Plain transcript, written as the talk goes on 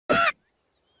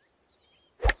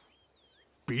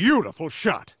beautiful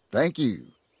shot. Thank you.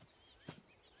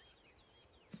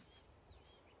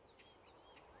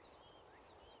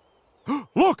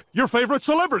 Look, your favorite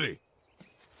celebrity.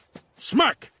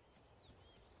 Smack.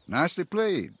 Nicely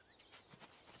played.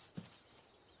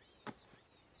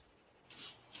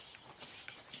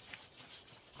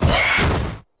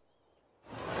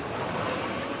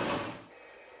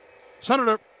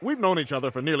 Senator, we've known each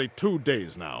other for nearly 2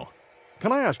 days now.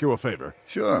 Can I ask you a favor?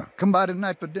 Sure. Come by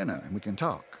tonight for dinner and we can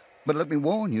talk. But let me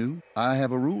warn you, I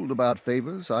have a rule about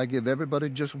favors. I give everybody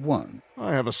just one.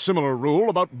 I have a similar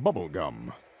rule about bubble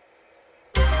gum.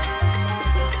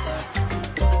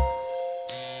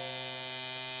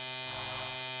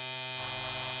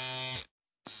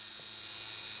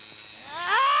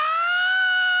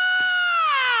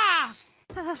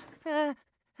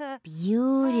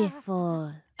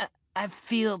 Beautiful. I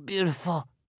feel beautiful.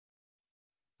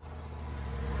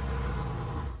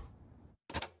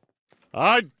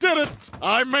 I did it!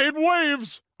 I made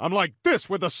waves! I'm like this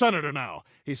with the senator now.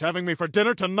 He's having me for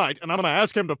dinner tonight, and I'm gonna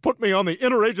ask him to put me on the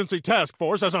interagency task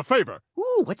force as a favor.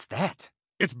 Ooh, what's that?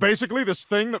 It's basically this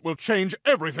thing that will change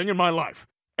everything in my life.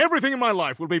 Everything in my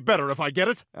life will be better if I get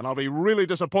it, and I'll be really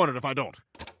disappointed if I don't.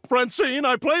 Francine,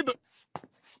 I played the...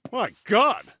 My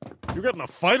God! You get in a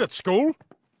fight at school?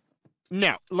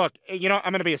 No, look, you know,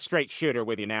 I'm gonna be a straight shooter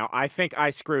with you now. I think I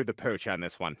screwed the pooch on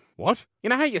this one. What? You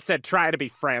know how you said try to be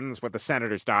friends with the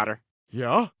senator's daughter?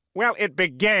 Yeah? Well, it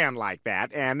began like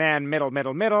that, and then middle,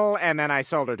 and then I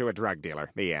sold her to a drug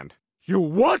dealer. The end. You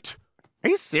what? Are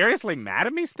you seriously mad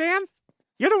at me, Stan?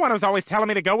 You're the one who's always telling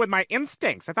me to go with my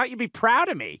instincts. I thought you'd be proud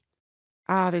of me.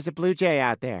 Ah, there's a blue jay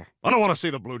out there. I don't want to see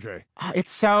the blue jay. Oh,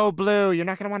 it's so blue. You're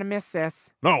not gonna want to miss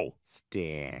this. No.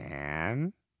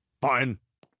 Stan? Fine.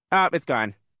 Oh, it's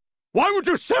gone. Why would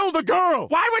you sell the girl?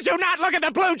 Why would you not look at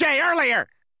the blue jay earlier?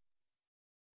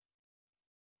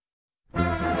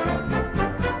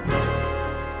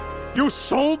 You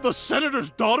sold the senator's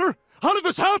daughter? How did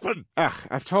this happen? Ugh,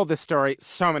 I've told this story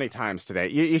so many times today.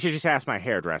 You should just ask my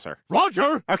hairdresser.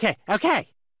 Roger! Okay.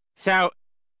 So,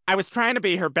 I was trying to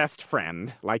be her best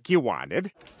friend, like you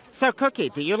wanted. So, Cookie,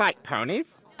 do you like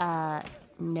ponies?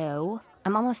 No.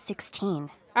 I'm almost 16.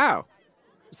 Oh.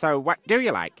 So, what do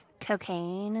you like?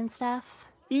 Cocaine and stuff?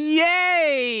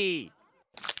 Yay!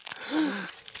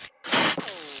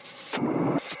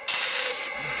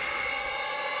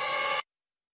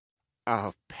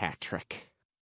 Oh, Patrick.